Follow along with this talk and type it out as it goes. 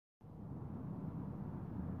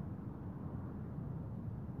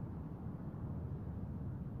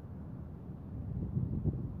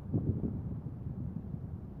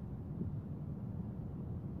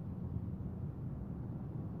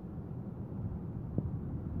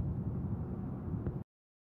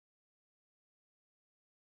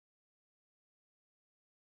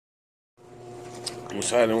What's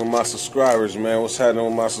happening with my subscribers, man? What's happening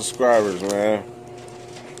with my subscribers, man?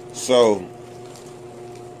 So,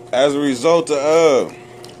 as a result of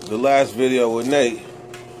the last video with Nate,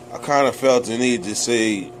 I kind of felt the need to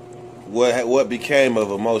see what became of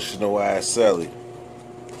emotional ass Celly.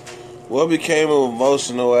 What became of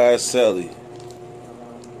emotional ass Celly?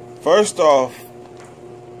 First off,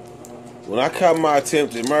 when I caught my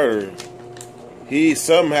attempted murder,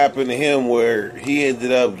 something happened to him where he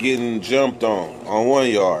ended up getting jumped on 1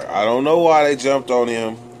 yard. I don't know why they jumped on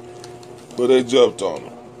him, but they jumped on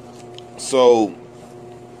him. So,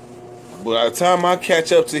 by the time I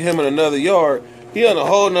catch up to him in another yard, he on a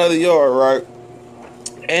whole nother yard, right?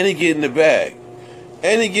 And he get in the bag.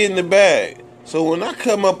 So when I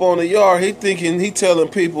come up on the yard, he telling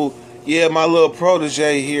people, yeah, my little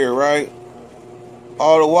protege here, right?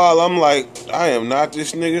 All the while, I'm like, I am not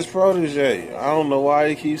this nigga's protege. I don't know why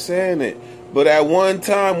he keeps saying it. But at one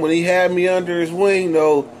time, when he had me under his wing,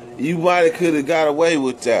 though, you might have could have got away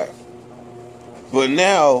with that. But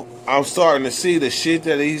now, I'm starting to see the shit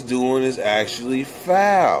that he's doing is actually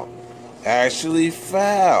foul.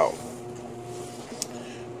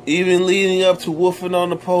 Even leading up to woofing on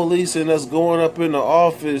the police and us going up in the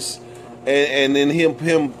office and then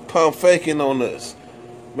him pump faking on us.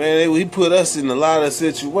 Man, he put us in a lot of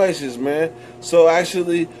situations, man. So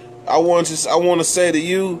actually, I want to say to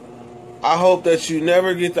you, I hope that you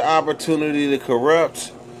never get the opportunity to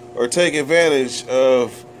corrupt or take advantage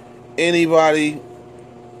of anybody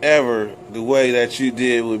ever the way that you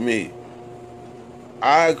did with me.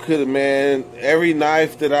 I could have, man, every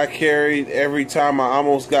knife that I carried, every time I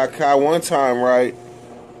almost got caught one time, right?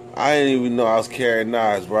 I didn't even know I was carrying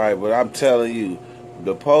knives, right? But I'm telling you,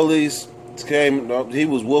 the police came, he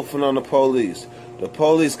was wolfing on the police. The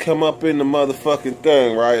police come up in the motherfucking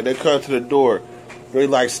thing, right? They come to the door. They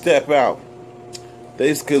like step out.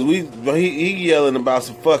 Cause he yelling about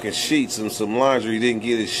some fucking sheets and some laundry. He didn't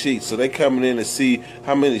get his sheets, so they coming in to see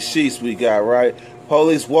how many sheets we got, right?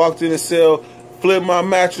 Police walked in the cell, flipped my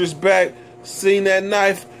mattress back, seen that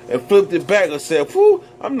knife, and flipped it back and said, "Whew,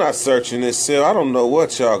 I'm not searching this cell. I don't know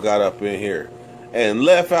what y'all got up in here," and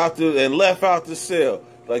left out the cell.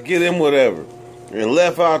 Like, get him whatever. And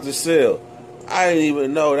left out the cell. I didn't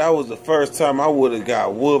even know. That was the first time I would have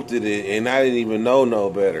got whooped at it, and I didn't even know no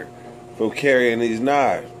better from carrying these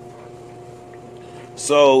knives.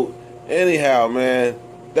 So, anyhow, man,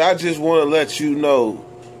 I just want to let you know,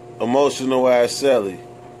 emotional ass Celly,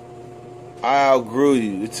 I outgrew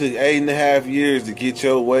you. It took 8.5 years to get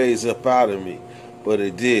your ways up out of me, but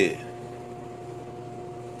it did.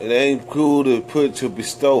 It ain't cool to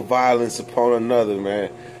bestow violence upon another, man,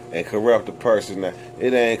 and corrupt a person.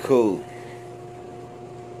 It ain't cool.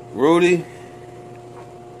 Rudy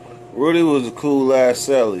was a cool ass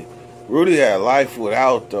Celly. Rudy had life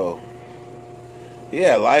without, though. He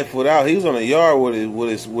had life without. He was on the yard with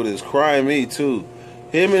his crime too.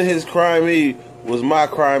 Him and his crime was my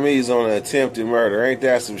crimees on an attempted murder. Ain't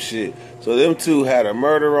that some shit? So them two had a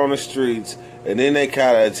murder on the streets. And then they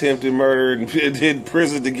kind of attempted murder and did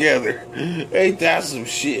prison together. Ain't that some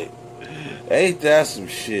shit?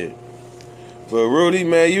 But Rudy,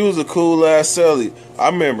 man, you was a cool ass Celly. I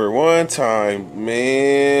remember one time,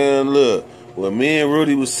 man, look, when me and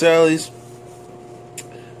Rudy was Cellies,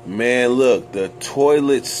 man, look, the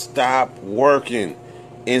toilet stopped working.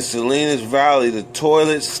 In Salinas Valley, the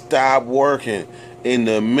toilet stopped working in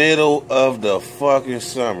the middle of the fucking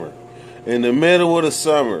summer. In the middle of the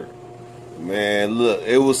summer. Man, look,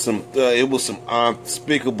 it was some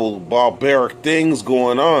unspeakable barbaric things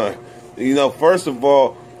going on. You know, first of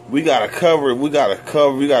all, we gotta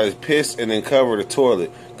piss and then cover the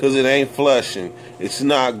toilet, cause it ain't flushing. It's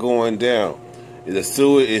not going down. The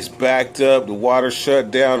sewer is backed up, the water shut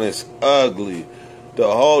down, it's ugly.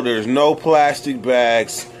 There's no plastic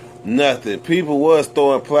bags, nothing. People was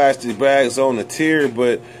throwing plastic bags on the tier,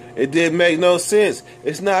 but it didn't make no sense.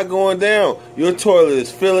 It's not going down. Your toilet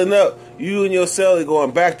is filling up. You and your Celly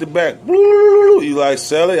going back to back. You like,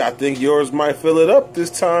 Celly, I think yours might fill it up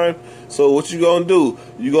this time. So what you gonna do?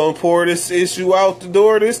 You gonna pour this issue out the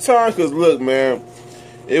door this time? Because look, man,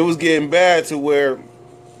 it was getting bad to where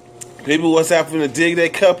people was having to dig their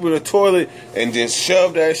cup in the toilet and just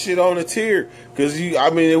shove that shit on the tier. Because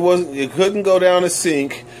it couldn't go down the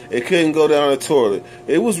sink. It couldn't go down the toilet.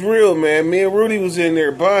 It was real, man. Me and Rudy was in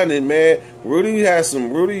there bonding, man. Rudy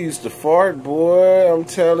used to fart, boy. I'm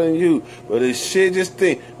telling you. But his shit just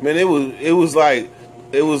man, it was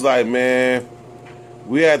like, man,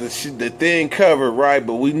 we had the thing covered, right?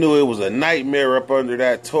 But we knew it was a nightmare up under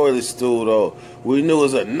that toilet stool, though. We knew it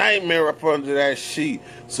was a nightmare up under that sheet.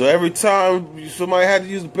 So every time somebody had to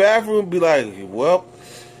use the bathroom, be like, well,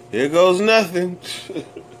 Here goes nothing.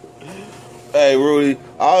 Hey, Rudy,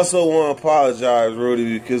 I also want to apologize,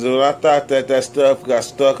 Rudy, because when I thought that stuff got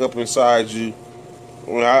stuck up inside you,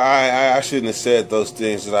 well, I shouldn't have said those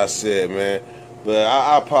things that I said, man. But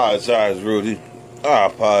I apologize, Rudy. I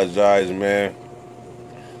apologize, man.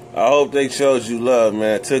 I hope they showed you love,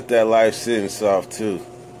 man. Took that life sentence off, too.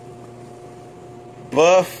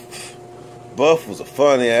 Buff was a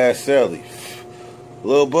funny-ass celly.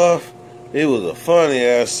 Lil Buff, he was a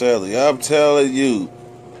funny-ass celly. I'm telling you.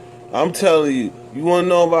 You want to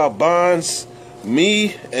know about bonds?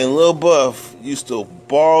 Me and Lil Buff used to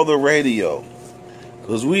borrow the radio.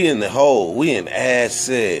 Because we in the hole. We in ass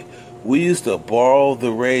said. We used to borrow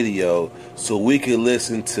the radio so we could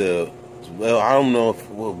listen to, well, I don't know if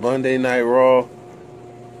Monday Night Raw.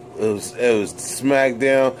 It was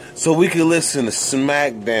SmackDown. So we could listen to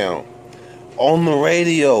SmackDown on the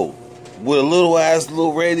radio with a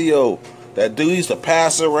little radio that dude used to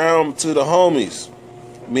pass around to the homies.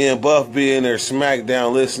 Me and Buff be in there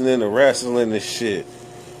SmackDown listening to wrestling and shit.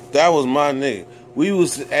 That was my nigga.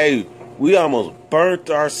 We almost burnt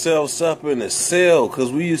ourselves up in the cell because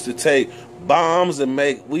we used to take bombs and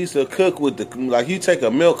we used to cook with like you take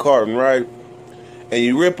a milk carton, right? And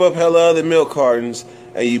you rip up hella other milk cartons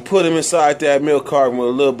and you put them inside that milk carton with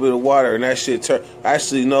a little bit of water and that shit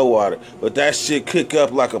actually no water. But that shit cook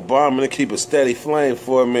up like a bomb and it keep a steady flame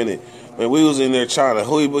for a minute. And we was in there trying to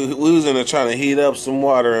heat up some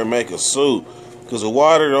water and make a soup. Because the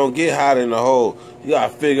water don't get hot in the hole. You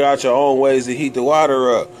gotta figure out your own ways to heat the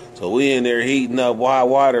water up. So we in there heating up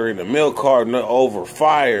water in the milk carton over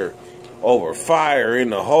fire in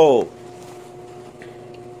the hole.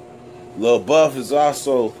 Lil Buff is that's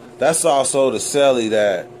also the celly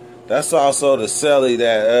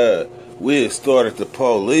that we extorted the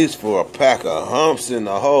police for a pack of humps in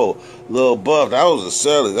the hole. Lil Buff, that was a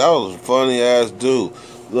celly. That was a funny ass dude.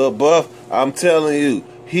 Lil Buff, I'm telling you,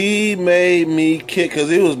 he made me kick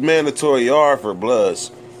because it was mandatory yard for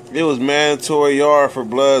bloods. It was mandatory yard for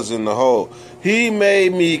bloods in the hole. He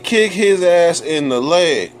made me kick his ass in the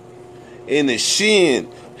leg, in the shin,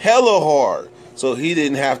 hella hard. So he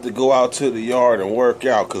didn't have to go out to the yard and work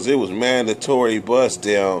out because it was mandatory bust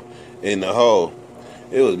down in the hole.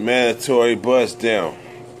 It was mandatory bust down.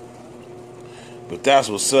 But that's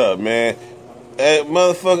what's up, man. Hey,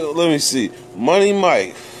 motherfucker, let me see. Money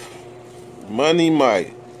Mike.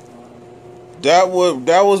 That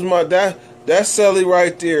celly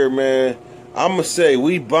right there, man. I'ma say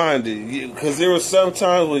we bonded because there was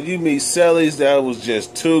sometimes when you meet cellies that was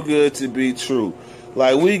just too good to be true.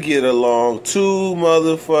 Like we get along too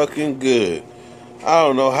motherfucking good. I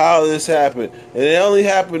don't know how this happened. And it only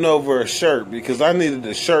happened over a shirt because I needed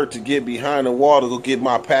a shirt to get behind the wall to go get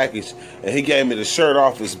my package. And he gave me the shirt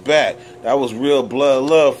off his back. That was real blood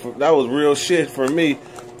love. That was real shit for me.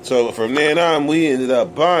 So from then on, we ended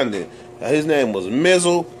up bonding. His name was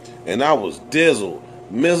Mizzle, and I was Dizzle.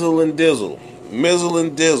 Mizzle and Dizzle.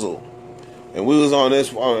 And we was on this.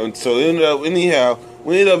 So anyhow,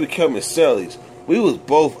 we ended up becoming cellies. We was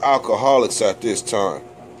both alcoholics at this time.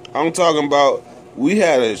 I'm talking about we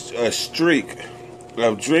had a streak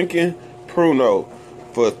of drinking Pruno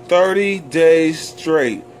for 30 days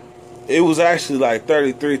straight. It was actually like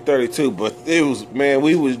 33, 32, but it was, man,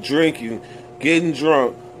 we was drinking, getting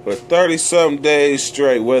drunk for 30-something days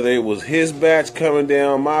straight, whether it was his batch coming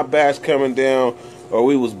down, my batch coming down, or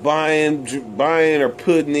we was buying or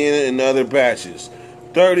putting in other batches.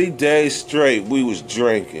 30 days straight, we was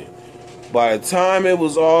drinking. By the time it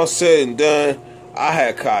was all said and done, I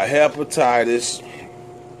had caught hepatitis.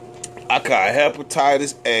 I caught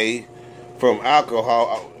hepatitis A from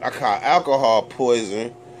alcohol. I caught alcohol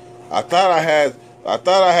poison. I thought I had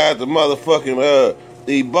the motherfucking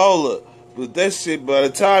Ebola. But that shit, by the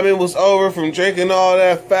time it was over from drinking all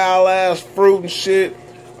that foul ass fruit and shit,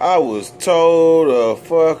 I was told the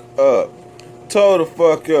fuck up.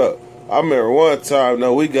 I remember one time,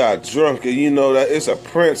 we got drunk, and you know that it's a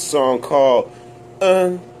Prince song called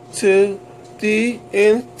Until the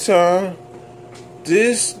End Time.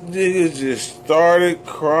 This nigga just started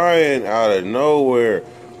crying out of nowhere.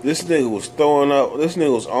 This nigga was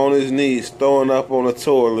on his knees throwing up on the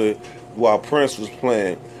toilet while Prince was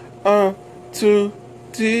playing. To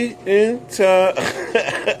the end time.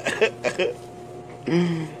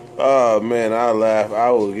 Oh man, I laugh.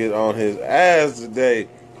 I will get on his ass today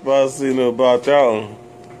if I see no about that one.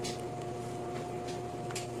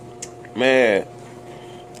 Man,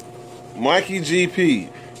 Mikey GP.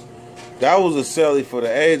 That was a celly for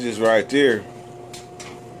the ages right there.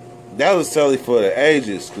 That was a celly for the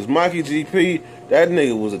ages. Because Mikey GP, that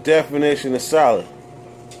nigga was a definition of solid.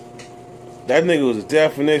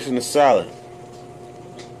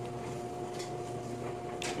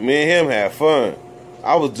 Me and him had fun.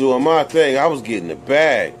 I was doing my thing. I was getting the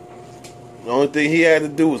bag. The only thing he had to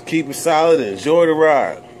do was keep it solid and enjoy the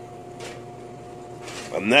ride.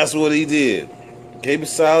 And that's what he did. Keep it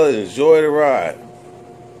solid and enjoy the ride.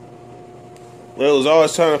 He was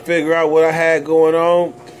always trying to figure out what I had going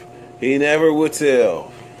on. He never would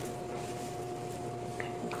tell.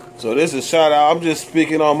 So this is a shout out. I'm just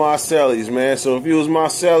speaking on my cellies, man. So if you was my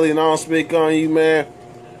cellie and I don't speak on you, man,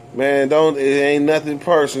 it ain't nothing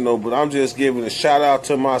personal, but I'm just giving a shout out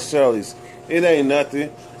to my cellies. It ain't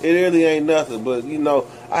nothing. It really ain't nothing. But, you know,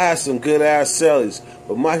 I had some good ass cellies.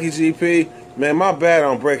 But Mikey GP, man, my bad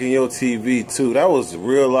on breaking your TV, too. That was a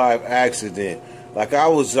real life accident. Like, I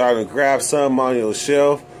was trying to grab something on your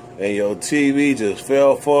shelf, and your TV just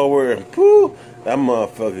fell forward, and poof, that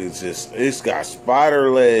motherfucker it's got spider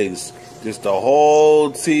legs. Just the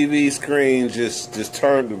whole TV screen just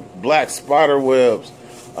turned to black spider webs.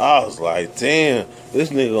 I was like, damn, this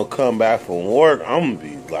nigga gonna come back from work. I'm gonna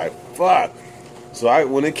be like, fuck. So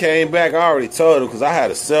when it came back, I already told him, because I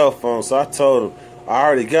had a cell phone, so I told him, I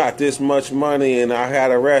already got this much money, and I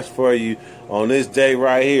had a rest for you on this day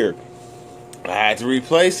right here. I had to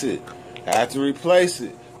replace it. That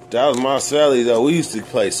was my celly, though. We used to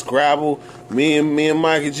play Scrabble. Me and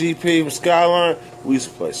Mikey GP from Skyline, we used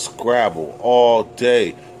to play Scrabble all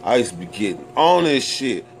day. I used to be getting on this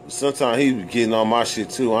shit. Sometimes he be getting on my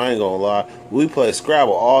shit, too. I ain't gonna lie. We play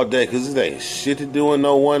Scrabble all day because there ain't shit to do in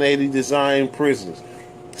no 180 design prisons.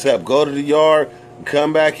 Except go to the yard,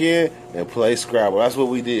 come back in, and play Scrabble. That's what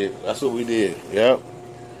we did. Yep.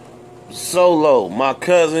 Solo, my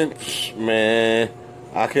cousin, man,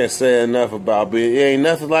 I can't say enough about being. It ain't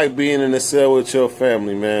nothing like being in the cell with your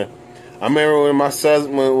family, man. I remember when my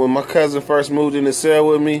cousin first moved in the cell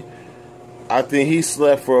with me, I think he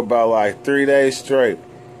slept for about like 3 days straight.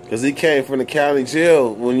 Because he came from the county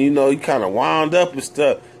jail when, you know, you kind of wound up and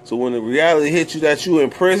stuff. So when the reality hits you that you in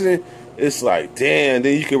prison, it's like, damn,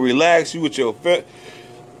 then you can relax. You with your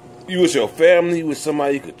family, with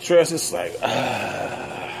somebody you could trust. It's like,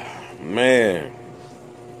 man.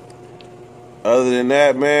 Other than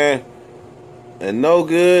that, man, and no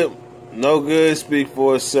good speak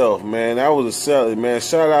for itself, man. That was a celly, man.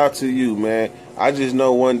 Shout out to you, man. I just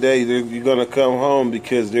know one day you're gonna come home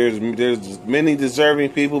because there's many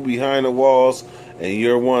deserving people behind the walls, and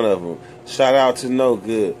you're one of them. Shout out to No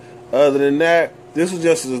Good. Other than that, this was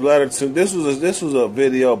just a letter to. This was a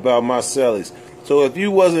video about my cellies. So if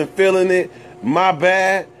you wasn't feeling it, my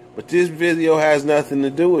bad. But this video has nothing to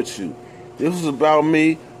do with you. This was about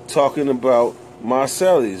me talking about my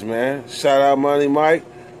cellies, man. Shout out Money Mike.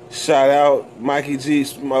 Shout out Mikey G,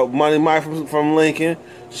 Money Mike from Lincoln.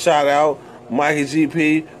 Shout out Mikey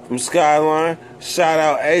GP from Skyline. Shout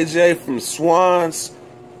out AJ from Swans.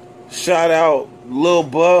 Shout out Lil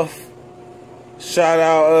Buff. Shout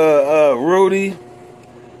out Rudy.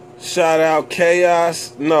 Shout out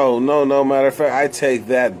Chaos. No. Matter of fact, I take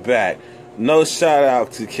that back. No shout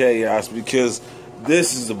out to Chaos because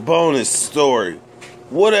this is a bonus story.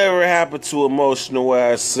 Whatever happened to emotional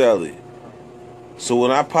ass Celly? So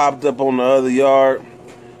when I popped up on the other yard,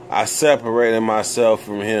 I separated myself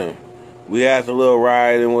from him. We had the little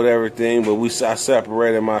riot and whatever thing, but I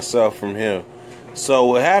separated myself from him. So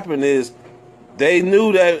what happened is they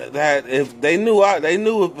knew that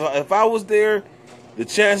if I was there, the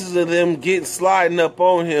chances of them sliding up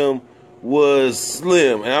on him was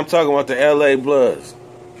slim. And I'm talking about the LA Bloods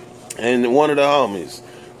and one of the homies.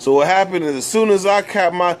 So what happened is as soon as I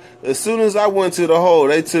went to the hole,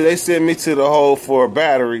 they sent me to the hole for a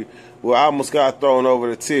battery where I almost got thrown over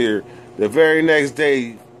the tier. The very next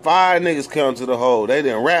day, 5 niggas come to the hole. They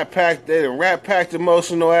done rat packed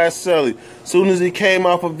emotional ass Celly. Soon as he came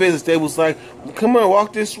off a visit, they was like, come on,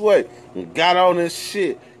 walk this way. And got on this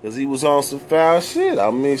shit. Because he was on some foul shit. I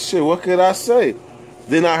mean, shit, what could I say?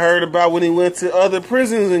 Then I heard about when he went to other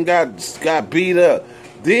prisons and got beat up.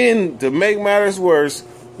 Then, to make matters worse,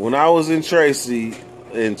 when I was in Tracy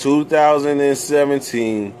in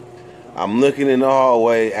 2017, I'm looking in the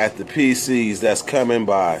hallway at the PCs that's coming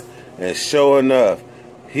by. And sure enough,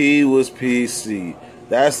 he was PC.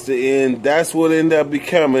 That's the end. That's what ended up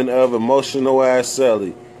becoming of emotional ass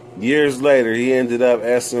Celly. Years later, he ended up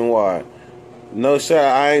SNY. No shot.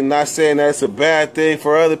 I ain't not saying that's a bad thing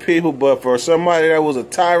for other people, but for somebody that was a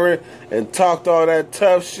tyrant and talked all that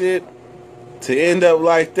tough shit to end up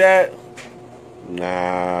like that,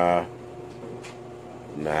 nah.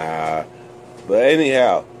 But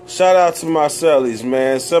anyhow, shout out to my cellies,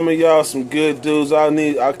 man. Some of y'all some good dudes. I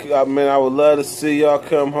would love to see y'all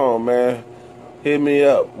come home, man. Hit me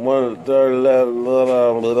up.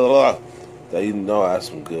 130. You know I have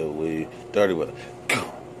some good weed. Dirty weather.